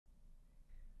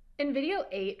In video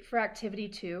 8 for activity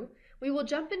 2, we will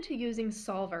jump into using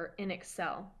Solver in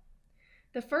Excel.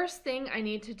 The first thing I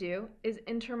need to do is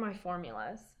enter my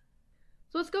formulas.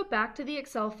 So let's go back to the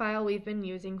Excel file we've been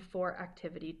using for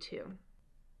activity 2.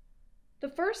 The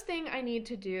first thing I need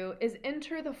to do is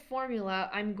enter the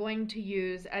formula I'm going to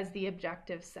use as the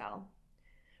objective cell.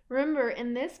 Remember,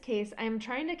 in this case, I am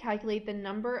trying to calculate the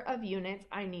number of units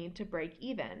I need to break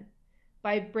even.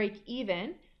 By break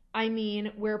even, I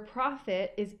mean where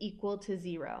profit is equal to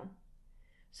 0.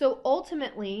 So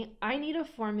ultimately, I need a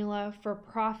formula for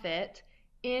profit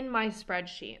in my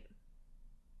spreadsheet.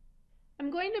 I'm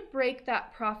going to break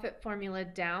that profit formula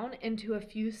down into a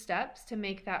few steps to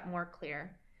make that more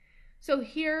clear. So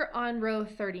here on row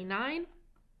 39,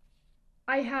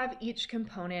 I have each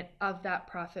component of that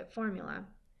profit formula.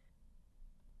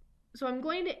 So I'm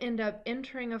going to end up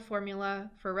entering a formula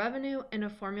for revenue and a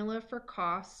formula for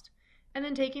cost, and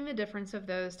then taking the difference of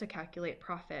those to calculate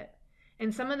profit.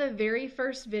 In some of the very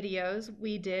first videos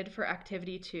we did for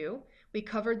activity 2, we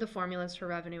covered the formulas for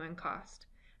revenue and cost.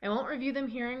 I won't review them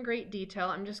here in great detail.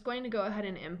 I'm just going to go ahead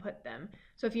and input them.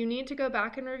 So if you need to go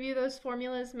back and review those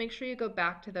formulas, make sure you go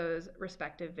back to those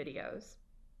respective videos.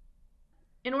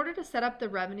 In order to set up the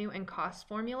revenue and cost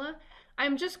formula,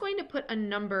 I'm just going to put a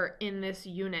number in this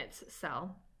units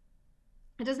cell.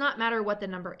 It does not matter what the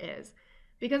number is,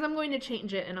 because I'm going to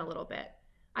change it in a little bit.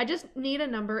 I just need a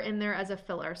number in there as a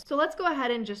filler. So let's go ahead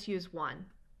and just use 1.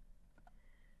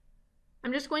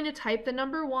 I'm just going to type the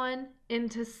number 1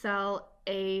 into cell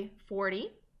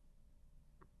A40.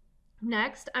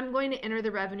 Next, I'm going to enter the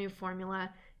revenue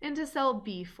formula into cell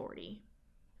B40.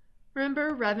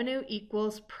 Remember, revenue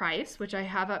equals price, which I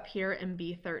have up here in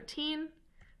B13,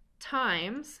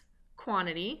 times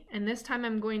quantity, and this time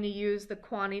I'm going to use the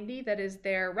quantity that is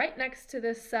there right next to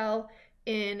this cell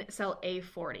in cell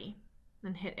A40,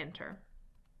 and hit enter.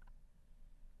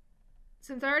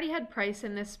 Since I already had price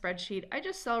in this spreadsheet, I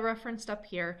just cell referenced up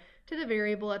here to the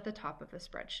variable at the top of the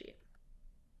spreadsheet.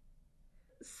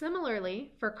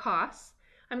 Similarly, for costs,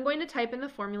 I'm going to type in the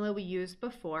formula we used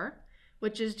before,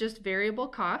 which is just variable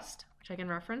cost, which I can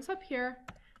reference up here,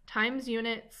 times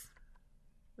units,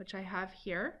 which I have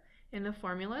here in the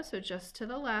formula, so just to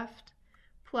the left,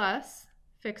 plus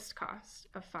fixed cost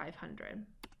of 500.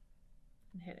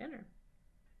 And hit enter.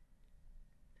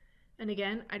 And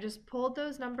again, I just pulled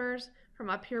those numbers from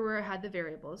up here where I had the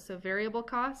variables. So variable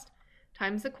cost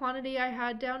times the quantity I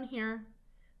had down here,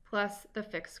 plus the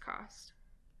fixed cost.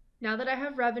 Now that I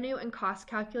have revenue and cost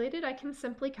calculated, I can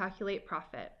simply calculate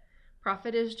profit.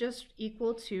 Profit is just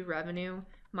equal to revenue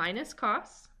minus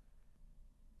costs.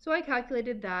 So I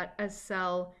calculated that as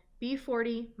cell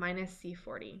B40 minus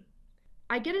C40.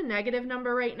 I get a negative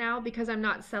number right now because I'm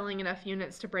not selling enough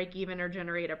units to break even or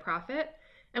generate a profit.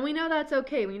 And we know that's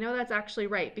okay. We know that's actually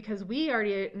right because we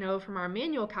already know from our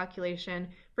manual calculation,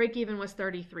 break even was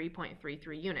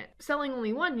 33.33 units. Selling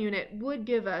only 1 unit would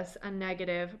give us a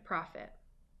negative profit.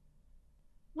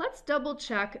 Let's double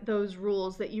check those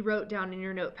rules that you wrote down in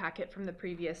your note packet from the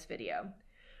previous video.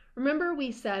 Remember,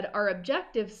 we said our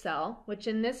objective cell, which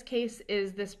in this case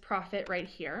is this profit right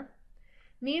here,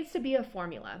 needs to be a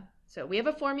formula. So we have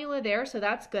a formula there, so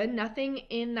that's good. Nothing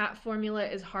in that formula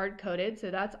is hard-coded,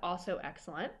 so that's also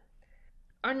excellent.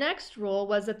 Our next rule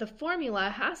was that the formula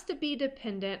has to be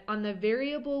dependent on the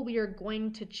variable we are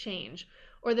going to change,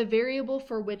 or the variable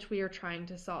for which we are trying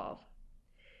to solve.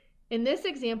 In this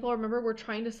example, remember, we're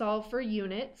trying to solve for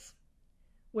units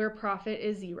where profit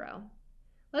is 0.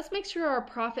 Let's make sure our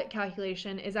profit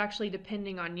calculation is actually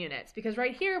depending on units, because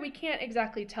right here we can't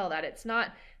exactly tell that. It's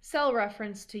not cell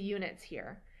reference to units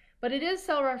here, but it is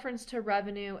cell reference to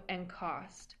revenue and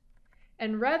cost.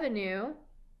 And revenue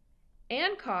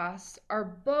and cost are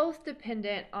both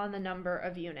dependent on the number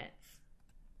of units.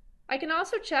 I can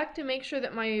also check to make sure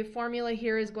that my formula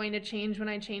here is going to change when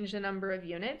I change the number of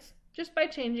units, just by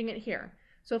changing it here.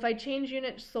 So if I change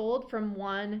units sold from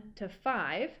 1 to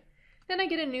 5, then I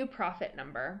get a new profit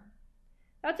number.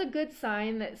 That's a good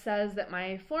sign that says that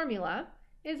my formula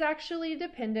is actually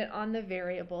dependent on the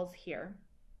variables here.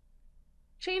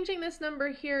 Changing this number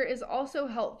here is also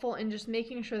helpful in just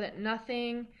making sure that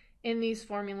nothing in these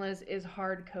formulas is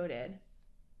hard-coded,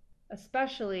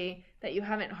 especially that you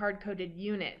haven't hard-coded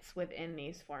units within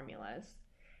these formulas.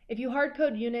 If you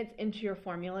hard-code units into your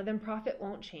formula, then profit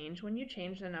won't change when you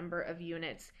change the number of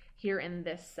units here in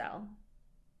this cell.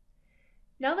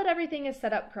 Now that everything is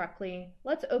set up correctly,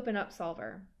 let's open up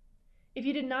Solver. If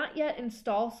you did not yet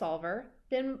install Solver,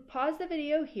 then pause the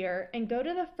video here and go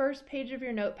to the first page of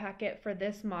your note packet for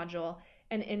this module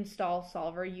and install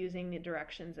Solver using the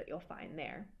directions that you'll find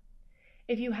there.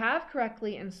 If you have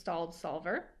correctly installed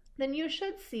Solver, then you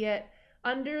should see it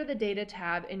under the Data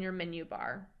tab in your menu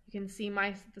bar. You can see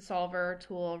the Solver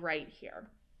tool right here.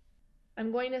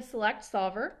 I'm going to select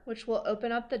Solver, which will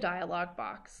open up the dialog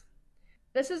box.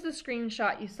 This is the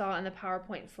screenshot you saw in the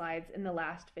PowerPoint slides in the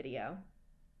last video.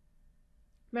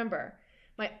 Remember,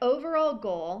 my overall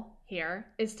goal here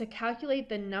is to calculate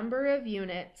the number of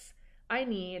units I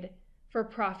need for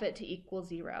profit to equal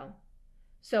 0.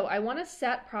 So I want to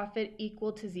set profit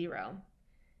equal to 0.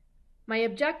 My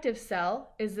objective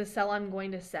cell is the cell I'm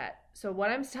going to set. So what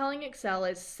I'm telling Excel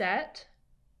is set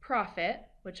profit,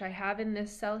 which I have in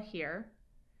this cell here.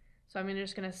 So I'm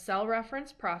just going to cell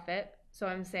reference profit. So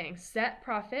I'm saying set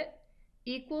profit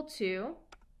equal to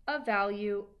a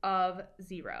value of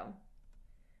 0.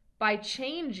 By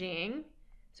changing,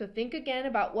 so think again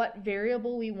about what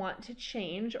variable we want to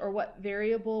change or what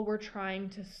variable we're trying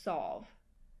to solve.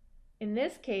 In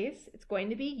this case, it's going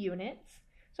to be units.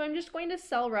 So I'm just going to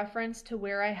cell reference to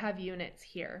where I have units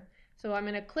here. So I'm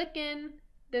going to click in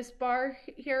this bar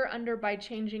here under by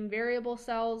changing variable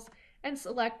cells and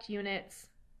select units.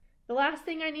 The last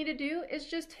thing I need to do is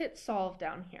just hit solve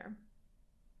down here.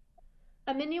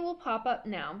 A menu will pop up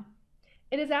now.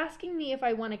 It is asking me if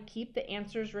I want to keep the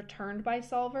answers returned by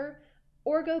Solver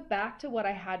or go back to what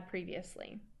I had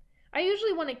previously. I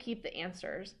usually want to keep the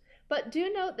answers, but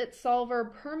do note that Solver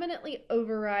permanently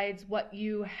overrides what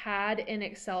you had in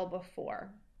Excel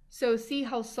before. So see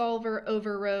how Solver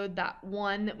overrode that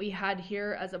 1 that we had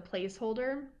here as a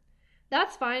placeholder?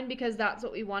 That's fine because that's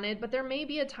what we wanted, but there may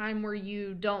be a time where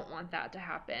you don't want that to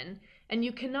happen, and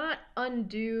you cannot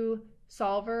undo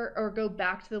Solver or go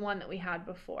back to the one that we had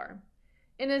before.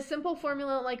 In a simple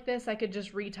formula like this, I could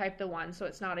just retype the 1, so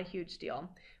it's not a huge deal.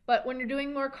 But when you're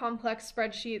doing more complex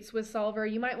spreadsheets with Solver,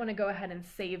 you might want to go ahead and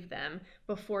save them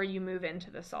before you move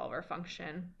into the Solver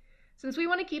function. Since we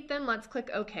want to keep them, let's click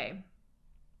OK.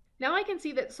 Now I can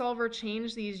see that Solver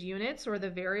changed these units, or the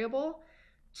variable,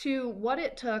 to what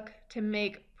it took to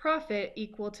make profit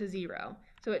equal to 0.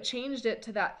 So it changed it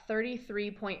to that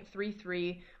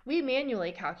 33.33 we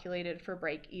manually calculated for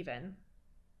break even.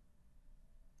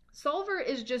 Solver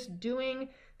is just doing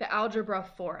the algebra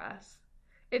for us.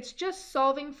 It's just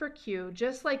solving for Q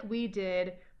just like we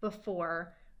did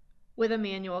before with a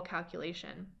manual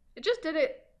calculation. It just did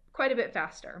it quite a bit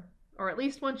faster, or at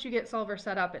least once you get Solver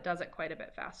set up, it does it quite a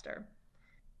bit faster.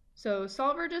 So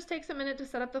Solver just takes a minute to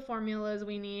set up the formulas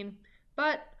we need,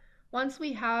 but once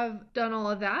we have done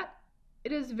all of that,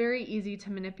 it is very easy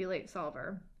to manipulate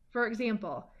Solver. For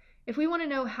example, if we want to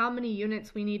know how many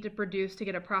units we need to produce to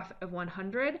get a profit of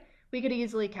 100, we could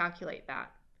easily calculate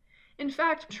that. In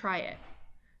fact, try it.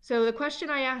 So the question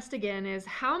I asked again is,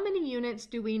 how many units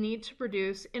do we need to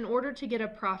produce in order to get a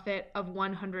profit of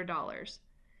 $100?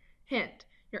 Hint,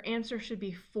 your answer should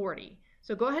be 40.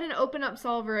 So go ahead and open up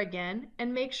Solver again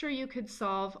and make sure you could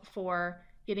solve for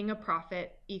getting a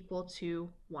profit equal to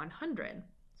 100.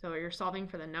 So you're solving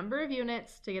for the number of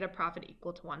units to get a profit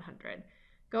equal to 100.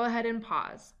 Go ahead and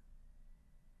pause.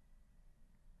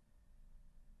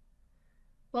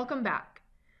 Welcome back.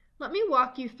 Let me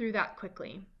walk you through that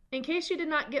quickly, in case you did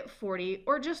not get 40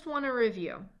 or just want to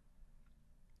review.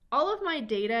 All of my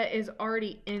data is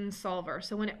already in Solver,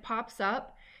 so when it pops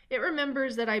up, it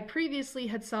remembers that I previously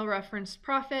had cell referenced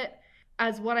profit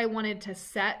as what I wanted to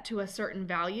set to a certain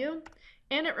value,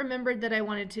 and it remembered that I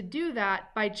wanted to do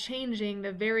that by changing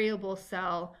the variable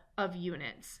cell of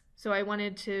units. So I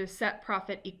wanted to set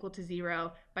profit equal to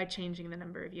 0 by changing the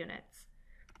number of units.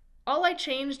 All I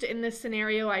changed in this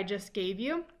scenario I just gave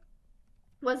you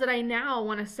was that I now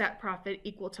want to set profit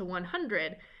equal to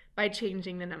 100 by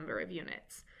changing the number of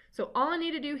units. So all I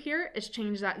need to do here is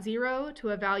change that 0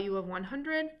 to a value of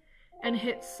 100 and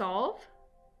hit solve.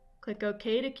 Click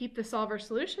OK to keep the Solver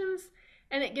solutions,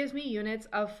 and it gives me units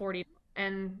of 40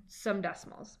 and some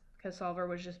decimals because Solver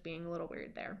was just being a little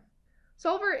weird there.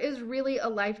 Solver is really a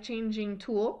life-changing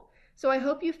tool, so I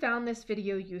hope you found this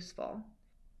video useful.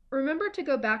 Remember to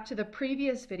go back to the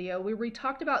previous video where we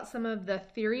talked about some of the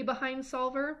theory behind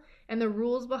Solver and the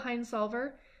rules behind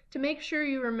Solver to make sure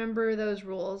you remember those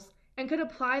rules and could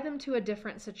apply them to a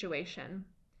different situation.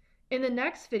 In the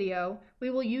next video, we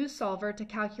will use Solver to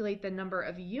calculate the number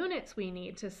of units we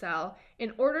need to sell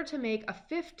in order to make a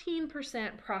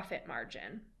 15% profit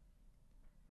margin.